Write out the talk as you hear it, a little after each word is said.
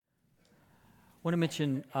want to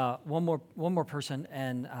mention one more person,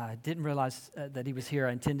 and didn't realize that he was here.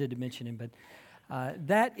 I intended to mention him, but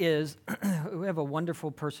that is, we have a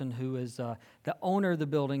wonderful person who is the owner of the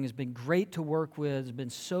building, has been great to work with, has been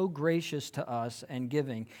so gracious to us and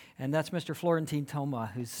giving, and that's Mr. Florentine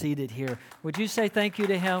Toma, who's seated here. Would you say thank you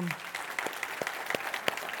to him?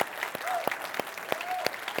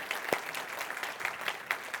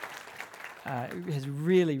 Has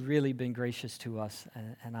really, really been gracious to us,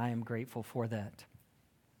 and I am grateful for that.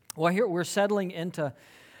 Well, here we're settling into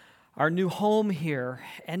our new home here,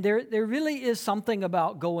 and there really is something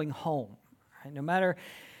about going home. Right? No matter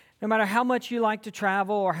how much you like to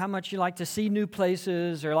travel or how much you like to see new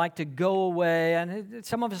places or like to go away, and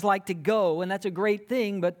some of us like to go, and that's a great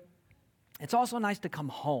thing, but it's also nice to come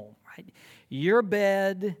home. Right? Your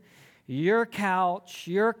bed, your couch,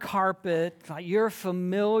 your carpet, like your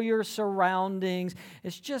familiar surroundings.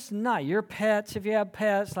 It's just nice. Your pets, if you have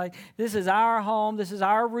pets, like this is our home, this is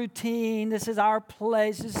our routine, this is our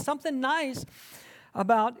place. There's something nice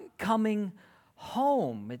about coming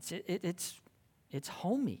home. It's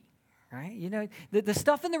homey, right? You know, the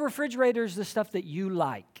stuff in the refrigerator is the stuff that you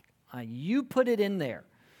like. You put it in there.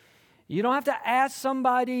 You don't have to ask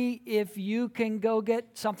somebody if you can go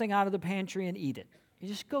get something out of the pantry and eat it. You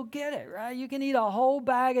just go get it, right? You can eat a whole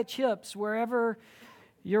bag of chips wherever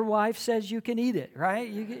your wife says you can eat it, right?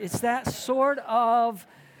 It's that sort of,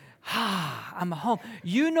 I'm home.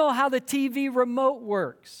 You know how the TV remote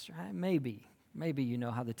works, right? Maybe you know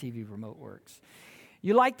how the TV remote works.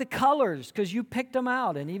 You like the colors because you picked them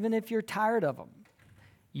out, and even if you're tired of them,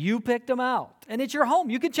 you picked them out. And it's your home.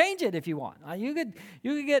 You could change it if you want. You could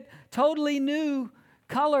get totally new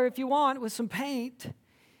color if you want with some paint.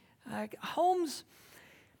 Homes,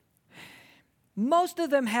 most of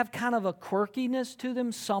them have kind of a quirkiness to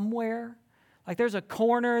them somewhere. Like there's a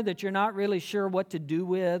corner that you're not really sure what to do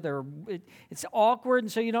with, or it's awkward,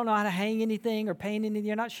 and so you don't know how to hang anything or paint anything.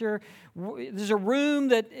 You're not sure. There's a room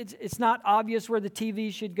that it's not obvious where the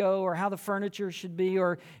TV should go or how the furniture should be,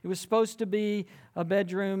 or it was supposed to be a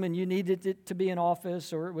bedroom and you needed it to be an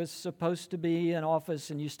office, or it was supposed to be an office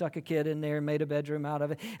and you stuck a kid in there and made a bedroom out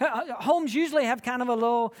of it. Homes usually have kind of a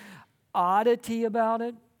little oddity about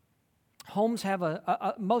it. Homes have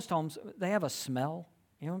most homes, they have a smell.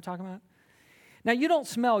 You know what I'm talking about? Now, you don't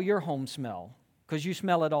smell your home smell because you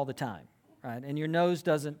smell it all the time, right? And your nose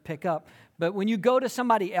doesn't pick up. But when you go to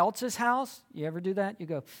somebody else's house, you ever do that? You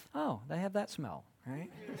go, oh, they have that smell, right?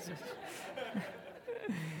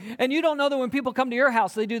 And you don't know that when people come to your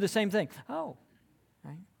house, they do the same thing. Oh,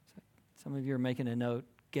 right? Some of you are making a note,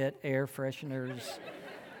 get air fresheners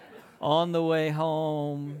on the way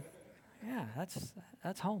home. Yeah,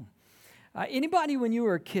 that's home. Anybody, when you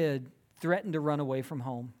were a kid, threatened to run away from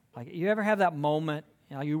home? Like, you ever have that moment,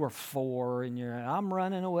 you were 4 and I'm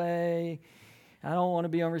running away, I don't want to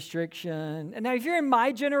be on restriction. And now if you're in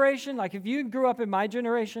my generation, like if you grew up in my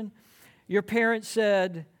generation, your parents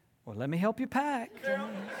said, well, let me help you pack.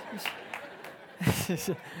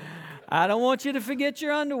 I don't want you to forget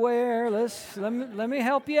your underwear. Let me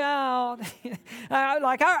help you out.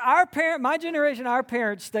 Like our parent, my generation, our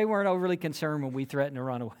parents, they weren't overly concerned when we threatened to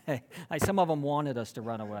run away. Like some of them wanted us to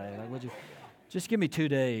run away. Like, would you just give me 2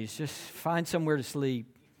 days? Just find somewhere to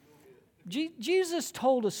sleep. Jesus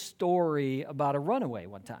told a story about a runaway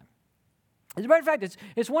one time. As a matter of fact,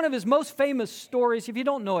 it's one of his most famous stories. If you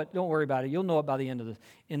don't know it, don't worry about it. You'll know it by the end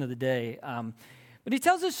of the day. But he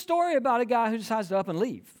tells this story about a guy who decides to up and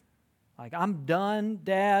leave. Like, I'm done,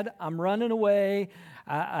 Dad. I'm running away.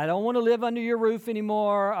 I don't want to live under your roof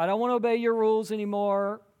anymore. I don't want to obey your rules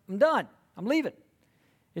anymore. I'm done. I'm leaving.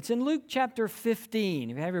 It's in Luke chapter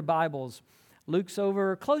 15. If you have your Bibles, Luke's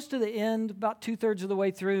over close to the end, about 2/3 of the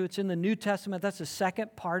way through. It's in the New Testament. That's the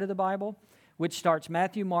second part of the Bible, which starts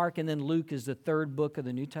Matthew, Mark, and then Luke is the third book of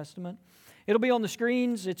the New Testament. It'll be on the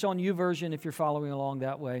screens. It's on YouVersion if you're following along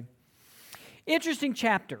that way. Interesting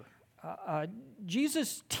chapter.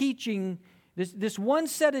 Jesus teaching, this one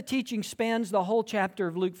set of teaching spans the whole chapter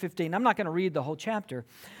of Luke 15. I'm not going to read the whole chapter,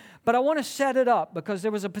 but I want to set it up because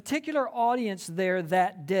there was a particular audience there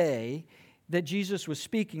that day that Jesus was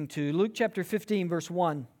speaking to. Luke chapter 15, verse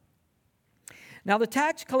 1. Now the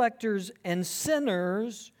tax collectors and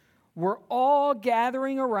sinners were all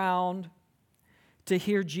gathering around to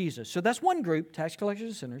hear Jesus. So that's one group, tax collectors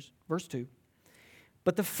and sinners, verse 2.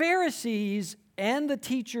 But the Pharisees and the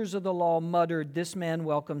teachers of the law muttered, this man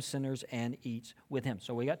welcomes sinners and eats with him.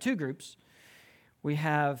 So we got two groups. We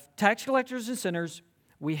have tax collectors and sinners.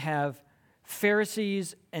 We have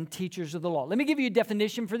Pharisees and teachers of the law. Let me give you a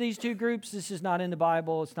definition for these two groups. This is not in the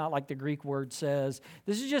Bible. It's not like the Greek word says.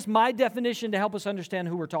 This is just my definition to help us understand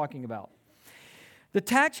who we're talking about. The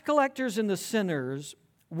tax collectors and the sinners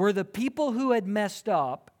were the people who had messed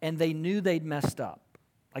up, and they knew they'd messed up.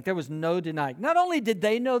 Like there was no denying. Not only did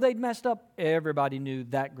they know they'd messed up, everybody knew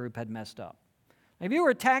that group had messed up. If you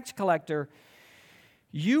were a tax collector,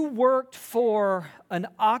 you worked for an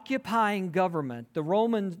occupying government, the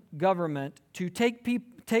Roman government, to take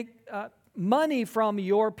money from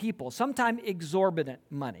your people, sometimes exorbitant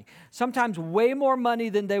money, sometimes way more money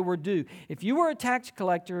than they were due. If you were a tax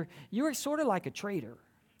collector, you were sort of like a traitor,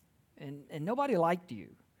 and nobody liked you.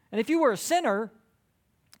 And if you were a sinner,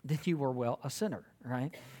 then you were, well, a sinner,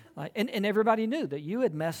 right? And everybody knew that you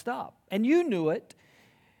had messed up, and you knew it,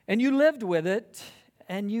 and you lived with it,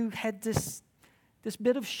 and you had this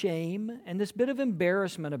bit of shame and this bit of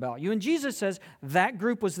embarrassment about you. And Jesus says that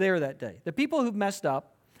group was there that day, the people who messed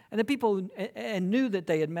up, and the people who knew that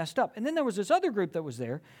they had messed up. And then there was this other group that was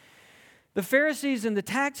there, the Pharisees and the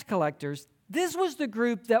tax collectors. This was the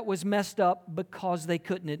group that was messed up because they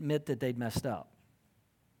couldn't admit that they'd messed up.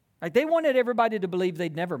 Like they wanted everybody to believe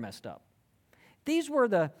they'd never messed up. These were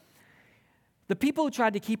the people who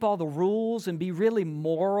tried to keep all the rules and be really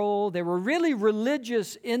moral. They were really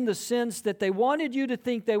religious in the sense that they wanted you to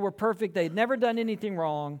think they were perfect, they'd never done anything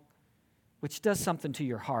wrong, which does something to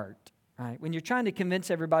your heart, right? When you're trying to convince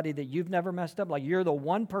everybody that you've never messed up, like you're the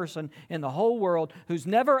one person in the whole world who's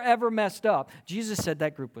never ever messed up, Jesus said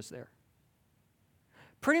that group was there.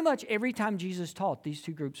 Pretty much every time Jesus taught, these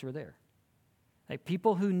two groups were there. Like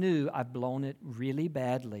people who knew I've blown it really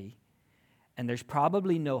badly, and there's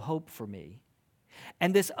probably no hope for me.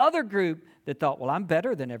 And this other group that thought, well, I'm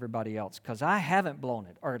better than everybody else because I haven't blown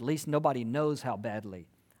it, or at least nobody knows how badly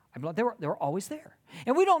I've blown it. They were always there.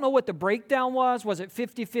 And we don't know what the breakdown was. Was it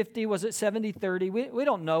 50-50? Was it 70-30? We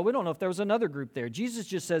don't know. We don't know if there was another group there. Jesus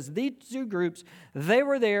just says these two groups, they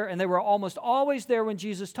were there, and they were almost always there when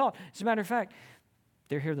Jesus taught. As a matter of fact,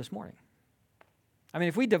 they're here this morning. I mean,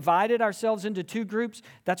 if we divided ourselves into two groups,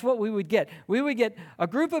 that's what we would get. We would get a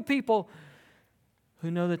group of people who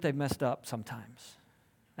know that they've messed up sometimes.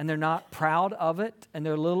 And they're not proud of it, and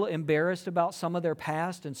they're a little embarrassed about some of their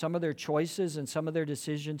past and some of their choices and some of their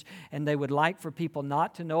decisions, and they would like for people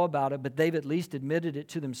not to know about it, but they've at least admitted it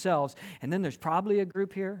to themselves. And then there's probably a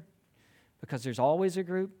group here, because there's always a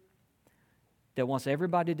group that wants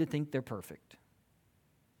everybody to think they're perfect.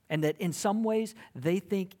 And that in some ways, they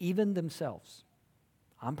think even themselves,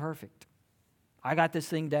 I'm perfect. I got this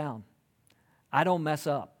thing down. I don't mess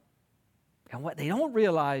up. And what they don't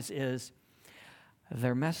realize is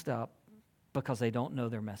they're messed up because they don't know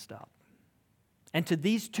they're messed up. And to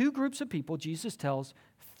these two groups of people, Jesus tells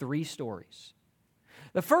three stories.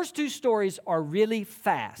 The first two stories are really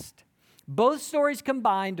fast. Both stories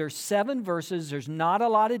combined are 7 verses. There's not a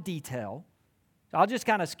lot of detail. I'll just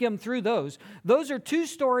kind of skim through those. Those are two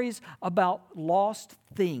stories about lost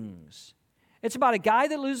things. It's about a guy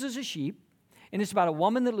that loses a sheep, and it's about a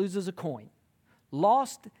woman that loses a coin.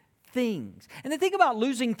 Lost things. And the thing about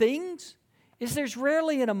losing things is there's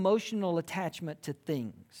rarely an emotional attachment to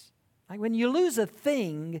things. Like when you lose a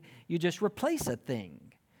thing, you just replace a thing,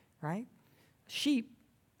 right? Sheep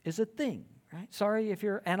is a thing, right? Sorry if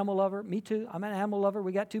you're an animal lover. Me too. I'm an animal lover.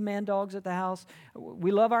 We got 2 man dogs at the house.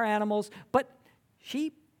 We love our animals. But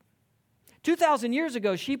sheep, 2,000 years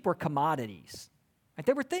ago, sheep were commodities. Right?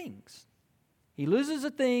 They were things. He loses a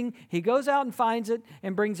thing, he goes out and finds it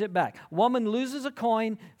and brings it back. A woman loses a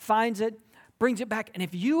coin, finds it, brings it back. And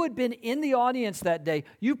if you had been in the audience that day,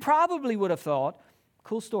 you probably would have thought,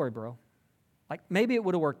 cool story, bro. Like maybe it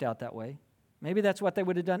would have worked out that way. Maybe that's what they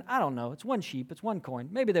would have done. I don't know. It's one sheep, it's one coin.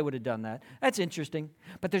 Maybe they would have done that. That's interesting.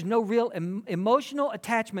 But there's no real emotional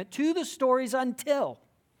attachment to the stories until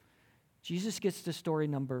Jesus gets to story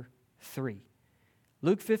number 3.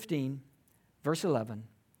 Luke 15, verse 11.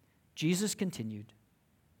 Jesus continued,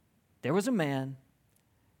 there was a man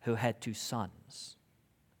who had 2 sons,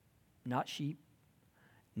 not sheep,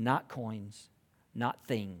 not coins, not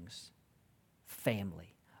things,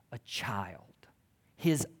 family, a child,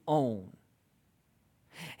 his own.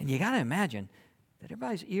 And you got to imagine that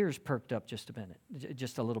everybody's ears perked up just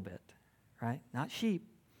a little bit, right? Not sheep,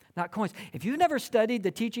 not coins. If you've never studied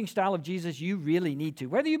the teaching style of Jesus, you really need to.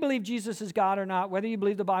 Whether you believe Jesus is God or not, whether you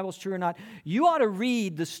believe the Bible's true or not, you ought to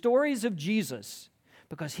read the stories of Jesus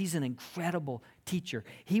because he's an incredible teacher.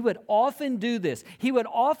 He would often do this. He would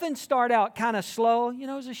often start out kind of slow. You know,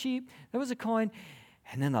 there was a sheep, there was a coin,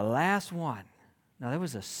 and then the last one. Now, there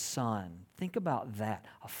was a son. Think about that.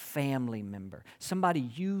 A family member. Somebody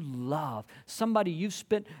you love. Somebody you've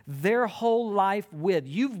spent their whole life with.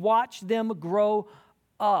 You've watched them grow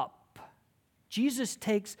up. Jesus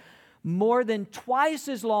takes more than twice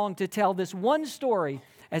as long to tell this one story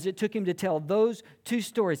as it took him to tell those two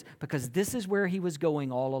stories, because this is where he was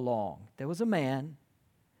going all along. There was a man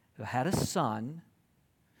who had a son.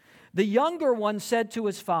 The younger one said to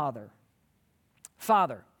his father,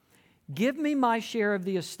 "Father, give me my share of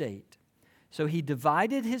the estate." So he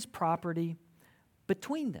divided his property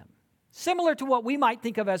between them. Similar to what we might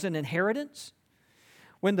think of as an inheritance.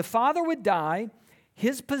 When the father would die,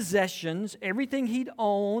 his possessions, everything he'd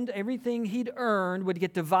owned, everything he'd earned, would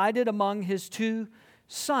get divided among his two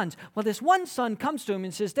sons. Well, this one son comes to him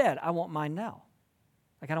and says, "Dad, I want mine now.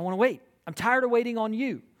 I don't want to wait. I'm tired of waiting on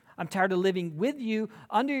you. I'm tired of living with you,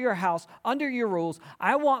 under your house, under your rules.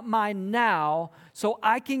 I want mine now so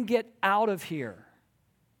I can get out of here."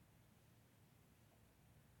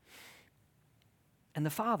 And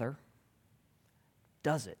the father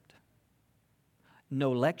does it.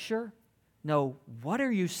 No lecture. No, "What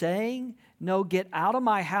are you saying?" No, "Get out of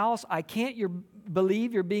my house. I can't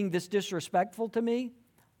believe you're being this disrespectful to me."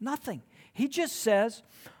 Nothing. He just says,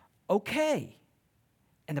 "Okay."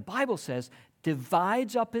 And the Bible says,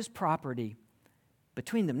 divides up his property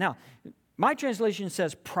between them. Now, my translation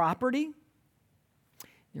says property.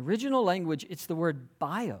 The original language, it's the word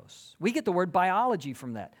bios. We get the word biology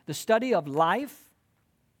from that, the study of life.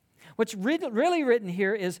 What's really written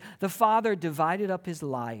here is the father divided up his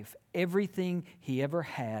life, everything he ever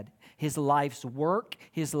had, his life's work,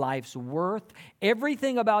 his life's worth,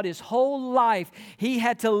 everything about his whole life he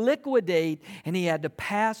had to liquidate and he had to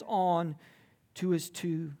pass on to his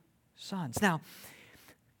two sons. Now,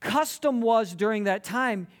 custom was during that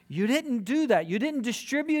time, you didn't do that. You didn't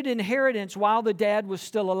distribute inheritance while the dad was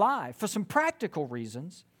still alive for some practical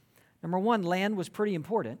reasons. Number one, land was pretty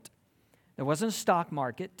important. There wasn't a stock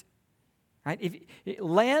market. Right?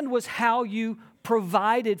 Land was how you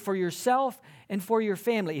provided for yourself and for your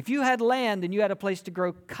family. If you had land, then you had a place to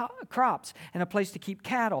grow crops and a place to keep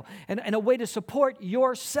cattle and a way to support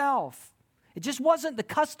yourself. It just wasn't the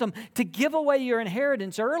custom to give away your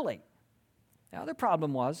inheritance early. The other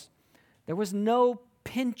problem was there was no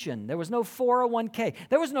pension. There was no 401k.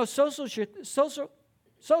 There was no social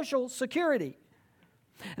security.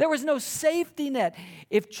 There was no safety net.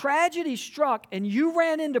 If tragedy struck and you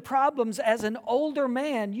ran into problems as an older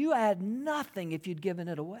man, you had nothing if you'd given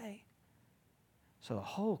it away. So the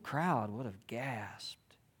whole crowd would have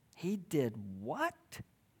gasped. He did what?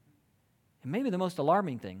 And maybe the most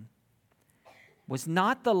alarming thing was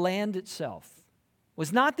not the land itself,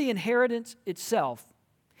 was not the inheritance itself.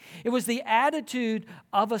 It was the attitude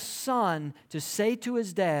of a son to say to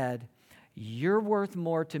his dad, "You're worth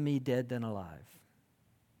more to me dead than alive.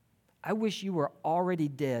 I wish you were already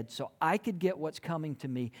dead so I could get what's coming to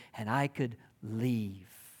me and I could leave."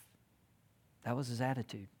 That was his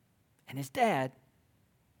attitude. And his dad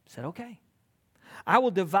said, "Okay, I will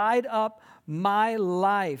divide up my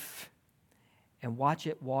life," and watch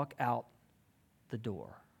it walk out the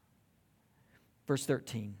door. Verse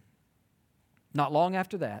 13. Not long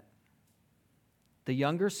after that, the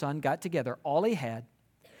younger son got together all he had,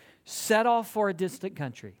 set off for a distant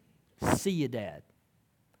country. "See you, Dad.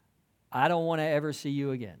 I don't want to ever see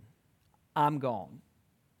you again. I'm gone."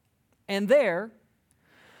 And there,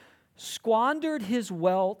 squandered his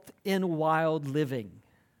wealth in wild living.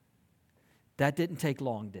 That didn't take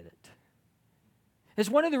long, did it? It's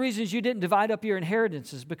one of the reasons you didn't divide up your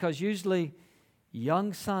inheritances, because usually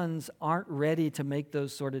young sons aren't ready to make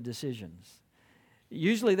those sort of decisions.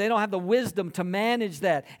 Usually they don't have the wisdom to manage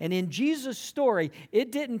that. And in Jesus' story,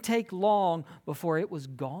 it didn't take long before it was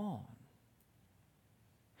gone.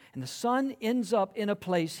 And the son ends up in a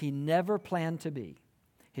place he never planned to be.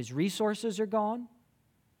 His resources are gone.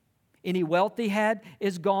 Any wealth he had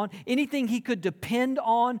is gone. Anything he could depend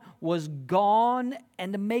on was gone.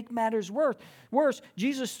 And to make matters worse,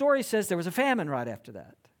 Jesus' story says there was a famine right after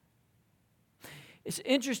that. It's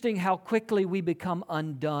interesting how quickly we become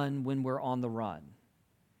undone when we're on the run.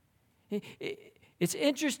 It's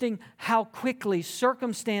interesting how quickly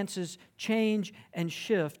circumstances change and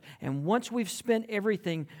shift. And once we've spent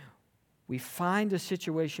everything, we find a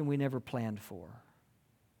situation we never planned for.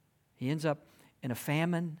 He ends up in a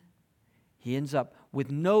famine. He ends up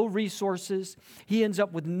with no resources. He ends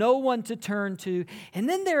up with no one to turn to. And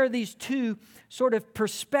then there are these two sort of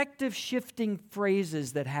perspective-shifting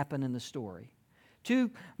phrases that happen in the story.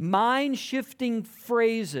 Two mind-shifting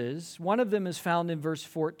phrases. One of them is found in verse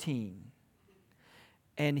 14.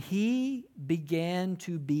 "And he began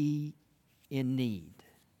to be in need."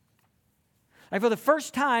 Like for the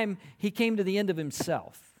first time, he came to the end of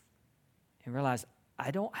himself and realized,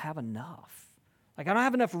 I don't have enough. Like I don't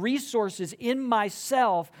have enough resources in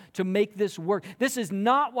myself to make this work. This is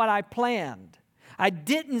not what I planned. I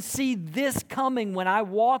didn't see this coming when I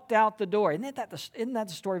walked out the door. Isn't that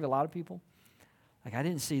the story of a lot of people? Like, I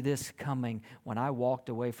didn't see this coming when I walked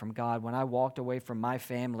away from God, when I walked away from my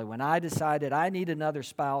family, when I decided I need another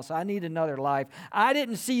spouse, I need another life. I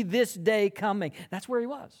didn't see this day coming. That's where he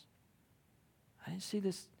was. I didn't see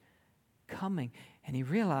this coming. And he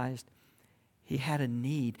realized he had a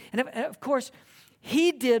need. And of course,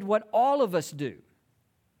 he did what all of us do.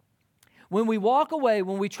 When we walk away,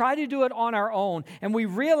 when we try to do it on our own, and we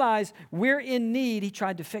realize we're in need, he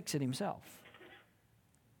tried to fix it himself.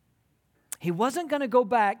 He wasn't going to go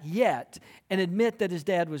back yet and admit that his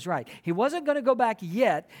dad was right. He wasn't going to go back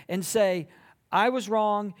yet and say, I was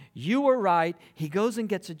wrong, you were right. He goes and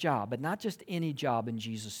gets a job, but not just any job in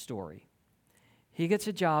Jesus' story. He gets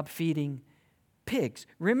a job feeding pigs.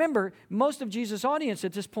 Remember, most of Jesus' audience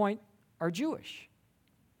at this point are Jewish.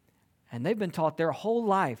 And they've been taught their whole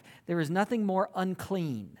life there is nothing more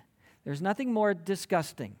unclean. There's nothing more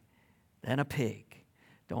disgusting than a pig.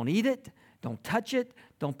 Don't eat it. Don't touch it.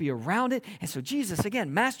 Don't be around it. And so Jesus,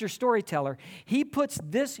 again, master storyteller, he puts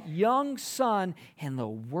this young son in the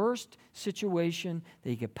worst situation that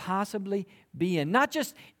he could possibly be in. Not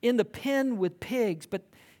just in the pen with pigs, but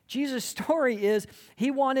Jesus' story is he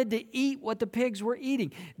wanted to eat what the pigs were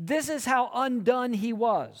eating. This is how undone he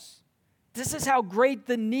was. This is how great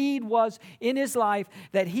the need was in his life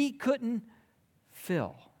that he couldn't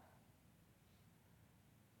fill.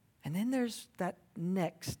 And then there's that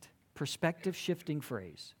next perspective-shifting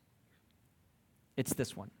phrase. It's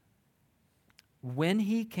this one. When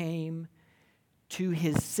he came to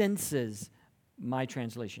his senses, my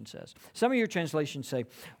translation says. Some of your translations say,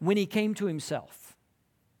 when he came to himself,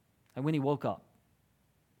 and when he woke up.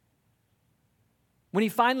 When he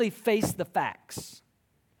finally faced the facts.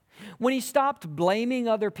 When he stopped blaming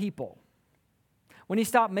other people. When he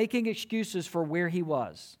stopped making excuses for where he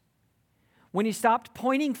was. When he stopped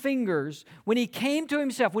pointing fingers, when he came to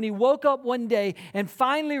himself, when he woke up one day and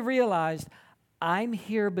finally realized, I'm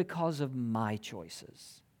here because of my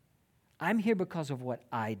choices. I'm here because of what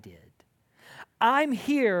I did. I'm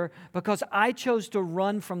here because I chose to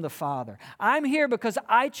run from the Father. I'm here because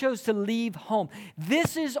I chose to leave home.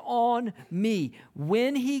 This is on me.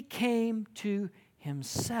 When he came to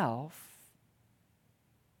himself,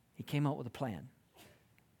 he came up with a plan.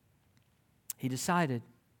 He decided,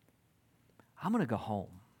 I'm going to go home.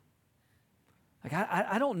 Like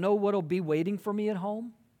I don't know what will be waiting for me at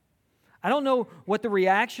home. I don't know what the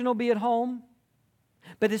reaction will be at home.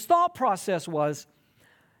 But his thought process was,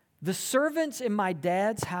 the servants in my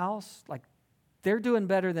dad's house, like, they're doing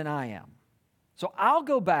better than I am. So I'll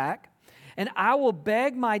go back and I will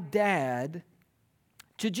beg my dad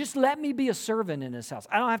to just let me be a servant in his house.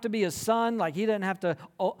 I don't have to be his son. Like, he doesn't have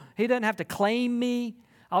to claim me.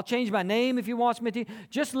 I'll change my name if he wants me to.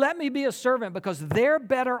 Just let me be a servant because they're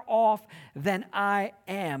better off than I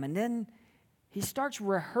am. And then he starts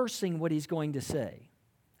rehearsing what he's going to say.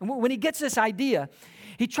 And when he gets this idea,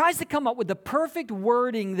 he tries to come up with the perfect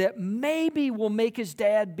wording that maybe will make his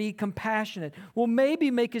dad be compassionate, will maybe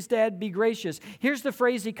make his dad be gracious. Here's the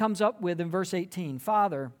phrase he comes up with in verse 18.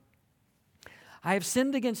 Father, I have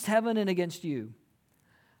sinned against heaven and against you.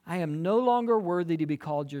 I am no longer worthy to be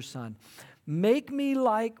called your son. Make me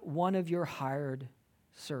like one of your hired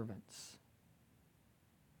servants.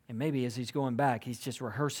 And maybe as he's going back, he's just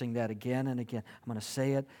rehearsing that again and again. I'm going to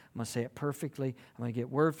say it. I'm going to say it perfectly. I'm going to get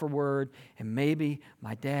word for word. And maybe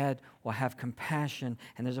my dad will have compassion.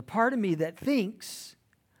 And there's a part of me that thinks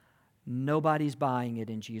nobody's buying it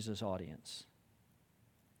in Jesus' audience.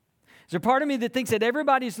 There's a part of me that thinks that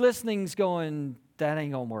everybody's listening's going, that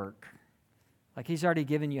ain't going to work. Like, he's already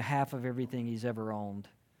given you half of everything he's ever owned.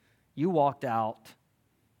 You walked out.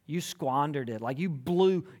 You squandered it. Like, you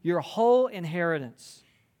blew your whole inheritance.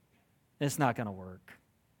 It's not going to work.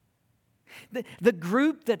 The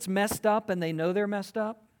group that's messed up and they know they're messed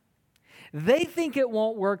up, they think it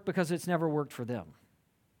won't work because it's never worked for them.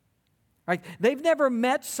 Right? They've never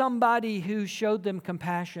met somebody who showed them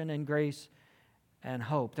compassion and grace and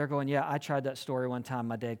hope. They're going, yeah, I tried that story one time.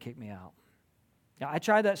 My dad kicked me out. Yeah, I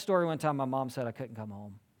tried that story one time. My mom said I couldn't come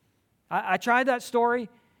home. I tried that story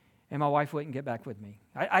and my wife wouldn't get back with me.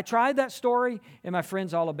 I tried that story and my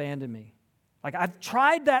friends all abandoned me. Like, I've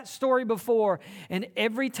tried that story before, and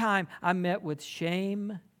every time I'm met with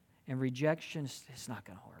shame and rejection, it's not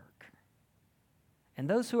going to work. And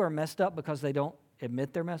those who are messed up because they don't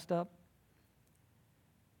admit they're messed up,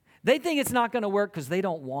 they think it's not going to work because they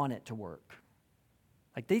don't want it to work.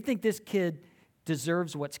 Like, they think this kid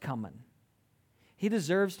deserves what's coming. He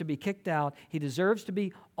deserves to be kicked out. He deserves to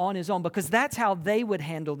be on his own because that's how they would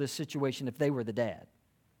handle this situation if they were the dad.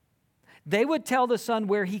 They would tell the son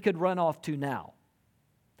where he could run off to now.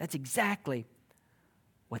 That's exactly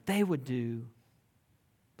what they would do,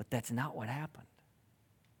 but that's not what happened.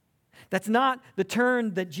 That's not the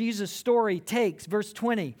turn that Jesus' story takes. Verse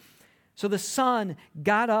 20. So the son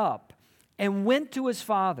got up and went to his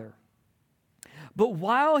father. But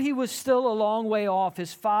while he was still a long way off,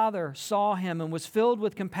 his father saw him and was filled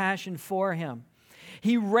with compassion for him.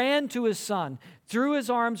 He ran to his son, threw his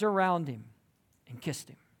arms around him, and kissed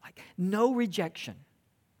him. Like, no rejection,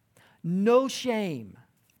 no shame,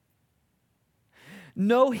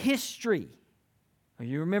 no history.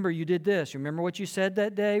 You remember you did this. Remember what you said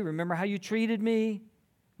that day? Remember how you treated me?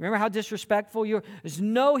 Remember how disrespectful you were? There's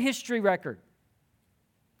no history record.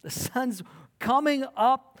 The son's coming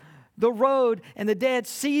up the road, and the dad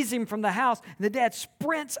sees him from the house, and the dad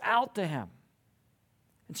sprints out to him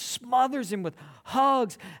and smothers him with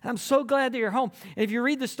hugs. And I'm so glad that you're home. And if you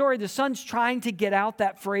read the story, the son's trying to get out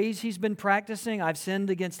that phrase he's been practicing, I've sinned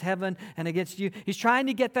against heaven and against you. He's trying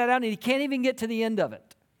to get that out, and he can't even get to the end of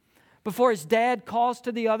it before his dad calls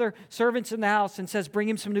to the other servants in the house and says, bring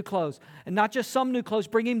him some new clothes. And not just some new clothes,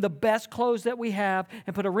 bring him the best clothes that we have,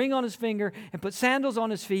 and put a ring on his finger and put sandals on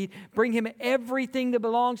his feet. Bring him everything that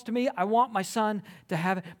belongs to me. I want my son to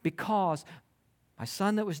have it, because my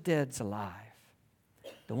son that was dead is alive.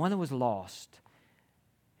 The one that was lost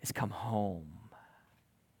has come home.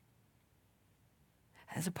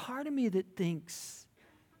 There's a part of me that thinks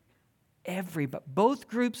both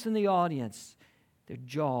groups in the audience, their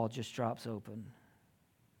jaw just drops open.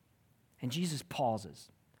 And Jesus pauses.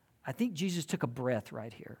 I think Jesus took a breath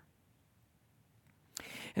right here.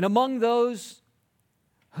 And among those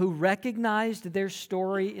who recognized their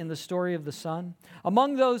story in the story of the son,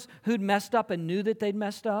 among those who'd messed up and knew that they'd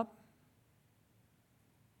messed up,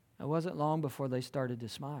 it wasn't long before they started to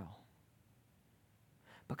smile.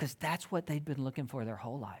 Because that's what they'd been looking for their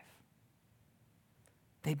whole life.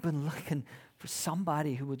 They'd been looking for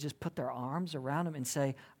somebody who would just put their arms around them and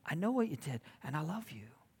say, I know what you did, and I love you.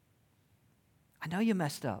 I know you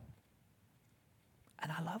messed up,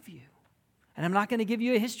 and I love you. And I'm not going to give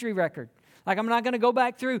you a history record. Like, I'm not going to go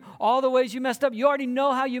back through all the ways you messed up. You already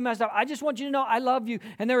know how you messed up. I just want you to know I love you,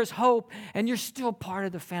 and there is hope, and you're still part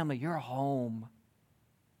of the family. You're home.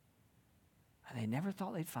 And they never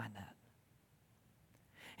thought they'd find that.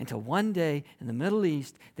 Until one day in the Middle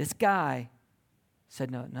East, this guy said,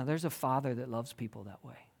 no, there's a father that loves people that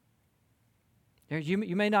way.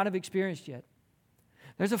 You may not have experienced yet.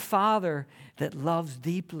 There's a father that loves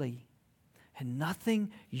deeply, and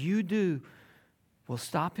nothing you do will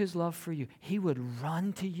stop his love for you. He would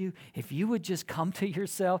run to you if you would just come to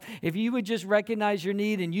yourself, if you would just recognize your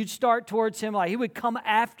need and you'd start towards him. Like, he would come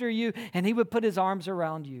after you, and he would put his arms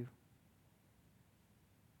around you.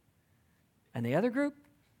 And the other group,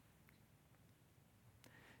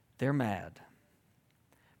 they're mad,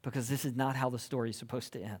 because this is not how the story is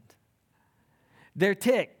supposed to end. They're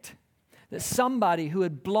ticked that somebody who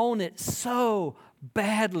had blown it so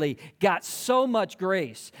badly got so much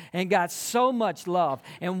grace and got so much love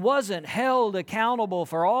and wasn't held accountable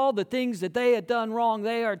for all the things that they had done wrong.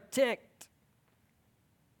 They are ticked.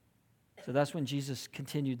 So that's when Jesus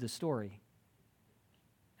continued the story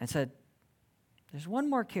and said, there's one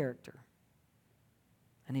more character,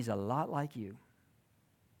 and he's a lot like you.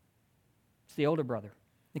 It's the older brother.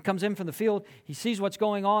 He comes in from the field. He sees what's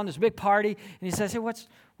going on. There's a big party. And he says, hey, what's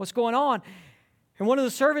going on? And one of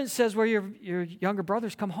the servants says, well, your younger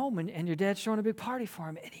brother's come home, and your dad's throwing a big party for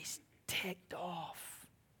him. And he's ticked off.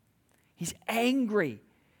 He's angry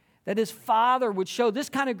that his father would show this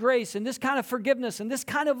kind of grace and this kind of forgiveness and this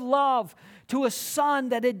kind of love to a son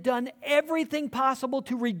that had done everything possible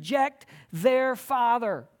to reject their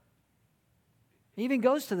father. He even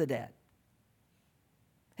goes to the dad.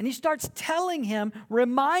 And he starts telling him,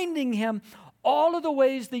 reminding him all of the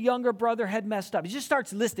ways the younger brother had messed up. He just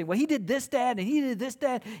starts listing, well, he did this, Dad, and he did this,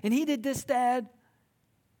 Dad, and he did this, Dad.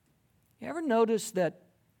 You ever notice that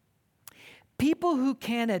people who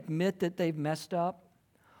can't admit that they've messed up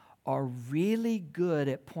are really good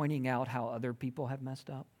at pointing out how other people have messed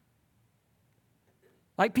up?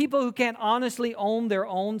 Like, people who can't honestly own their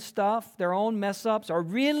own stuff, their own mess-ups, are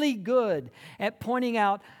really good at pointing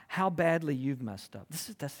out how badly you've messed up.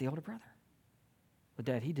 That's the older brother. Well,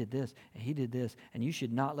 Dad, he did this, and he did this, and you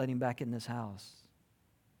should not let him back in this house.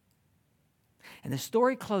 And the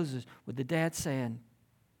story closes with the dad saying,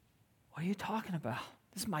 what are you talking about?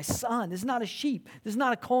 This is my son. This is not a sheep. This is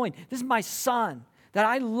not a coin. This is my son that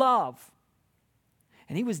I love.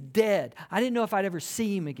 And he was dead. I didn't know if I'd ever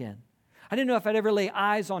see him again. I didn't know if I'd ever lay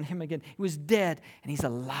eyes on him again. He was dead, and he's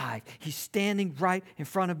alive. He's standing right in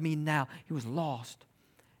front of me now. He was lost,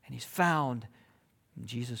 and he's found, and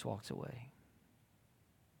Jesus walks away.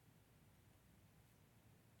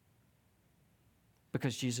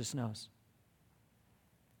 because Jesus knows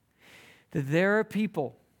that there are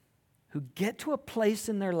people who get to a place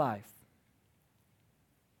in their life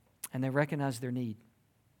and they recognize their need.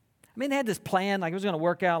 I mean, they had this plan, like it was going to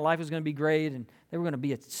work out, life was going to be great, and they were going to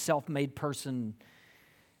be a self-made person.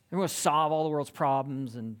 They were going to solve all the world's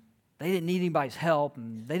problems, and they didn't need anybody's help,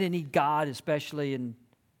 and they didn't need God especially. And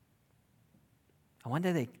one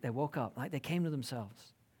day they woke up, like they came to themselves,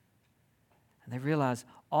 and they realized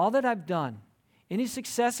all that I've done, any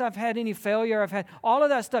success I've had, any failure I've had, all of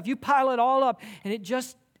that stuff, you pile it all up, and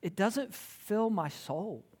it doesn't fill my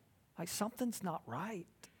soul. Like something's not right.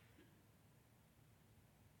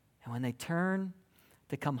 And when they turn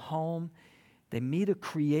to come home, they meet a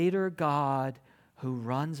creator God who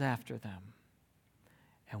runs after them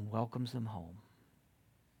and welcomes them home.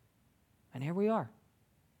 And here we are.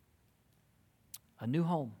 A new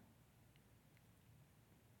home.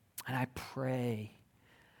 And I pray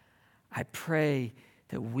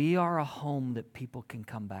that we are a home that people can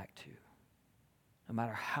come back to, no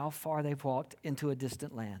matter how far they've walked into a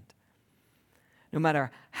distant land, no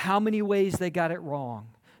matter how many ways they got it wrong,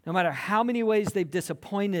 no matter how many ways they've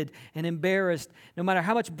disappointed and embarrassed, no matter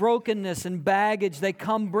how much brokenness and baggage they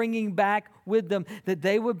come bringing back with them, that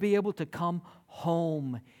they would be able to come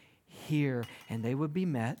home here and they would be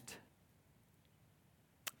met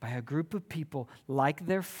by a group of people like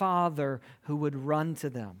their Father who would run to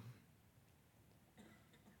them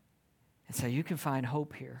and say, you can find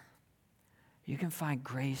hope here. You can find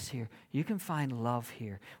grace here. You can find love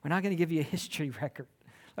here. We're not going to give you a history record.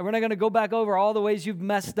 We're not going to go back over all the ways you've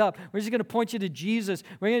messed up. We're just going to point you to Jesus.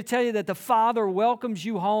 We're going to tell you that the Father welcomes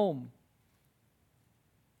you home.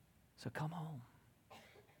 So come home.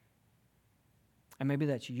 And maybe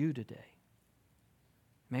that's you today.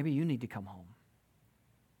 Maybe you need to come home.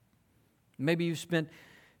 Maybe you've spent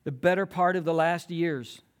the better part of the last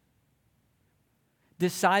years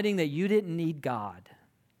deciding that you didn't need God.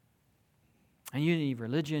 And you didn't need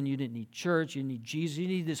religion, you didn't need church, you didn't need Jesus, you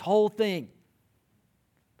need this whole thing.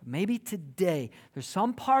 But maybe today there's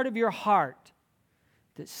some part of your heart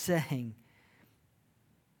that's saying,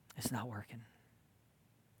 it's not working.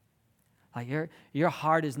 Like your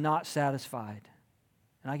heart is not satisfied.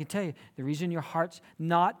 And I can tell you, the reason your heart's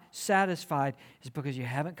not satisfied is because you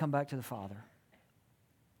haven't come back to the Father.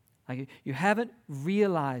 Like you haven't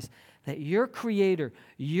realized that your Creator,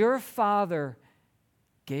 your Father,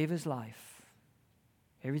 gave His life,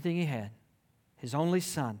 everything He had, His only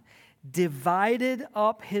Son, divided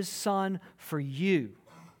up His Son for you.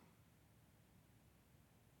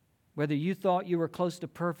 Whether you thought you were close to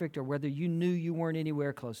perfect or whether you knew you weren't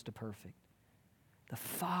anywhere close to perfect, the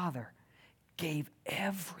Father gave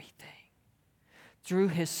everything through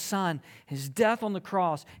His Son, His death on the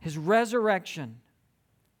cross, His resurrection,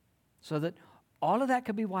 so that all of that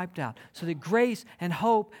could be wiped out, so that grace and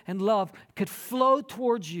hope and love could flow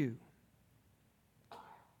towards you.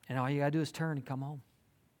 And all you got to do is turn and come home.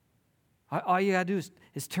 All you got to do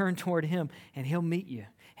is turn toward Him, and He'll meet you,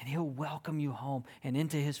 and He'll welcome you home and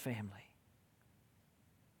into His family.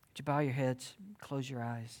 Would you bow your heads, close your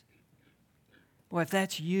eyes? Well, if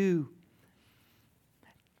that's you,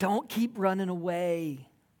 don't keep running away.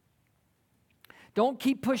 Don't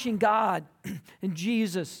keep pushing God and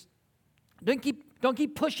Jesus. Don't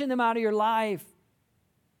keep pushing them out of your life.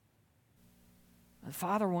 The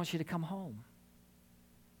Father wants you to come home.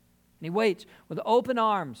 And He waits with open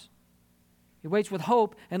arms. He waits with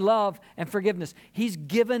hope and love and forgiveness. He's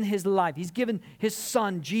given His life. He's given His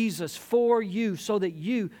Son, Jesus, for you so that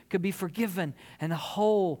you could be forgiven and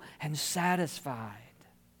whole and satisfied.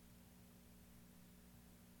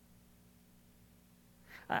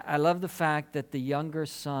 I love the fact that the younger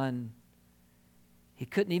son, he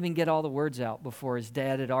couldn't even get all the words out before his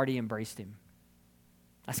dad had already embraced him.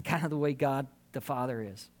 That's kind of the way God the Father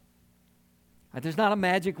is. Like, there's not a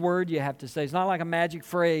magic word you have to say. It's not like a magic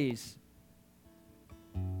phrase.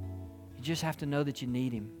 You just have to know that you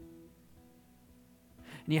need Him.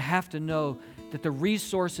 And you have to know that the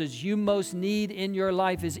resources you most need in your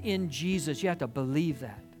life is in Jesus. You have to believe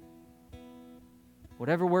that.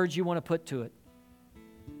 Whatever words you want to put to it.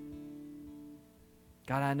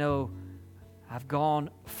 God, I know I've gone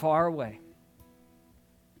far away,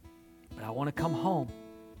 but I want to come home.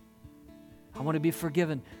 I want to be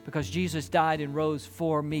forgiven because Jesus died and rose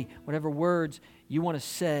for me. Whatever words you want to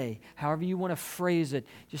say, however you want to phrase it,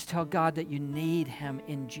 just tell God that you need Him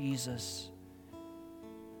in Jesus.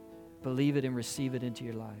 Believe it and receive it into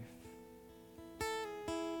your life.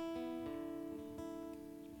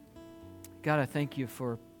 God, I thank You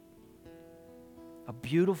for a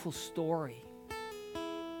beautiful story.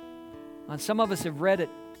 And some of us have read it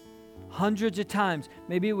hundreds of times.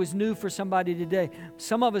 Maybe it was new for somebody today.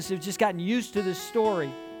 Some of us have just gotten used to this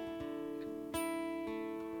story.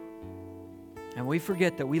 And we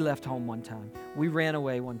forget that we left home one time. We ran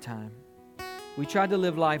away one time. We tried to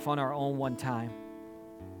live life on our own one time.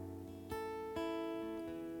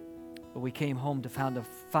 But we came home to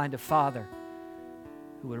find a Father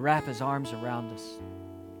who would wrap His arms around us.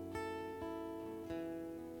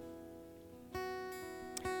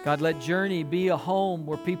 God, let Journey be a home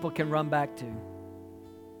where people can run back to.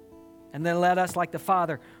 And then let us, like the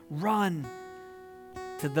Father, run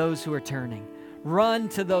to those who are turning. Run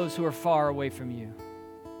to those who are far away from You.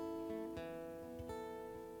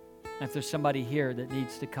 If there's somebody here that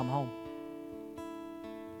needs to come home,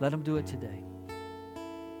 let them do it today.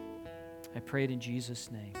 I pray it in Jesus'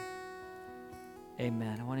 name.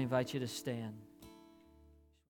 Amen. I want to invite you to stand.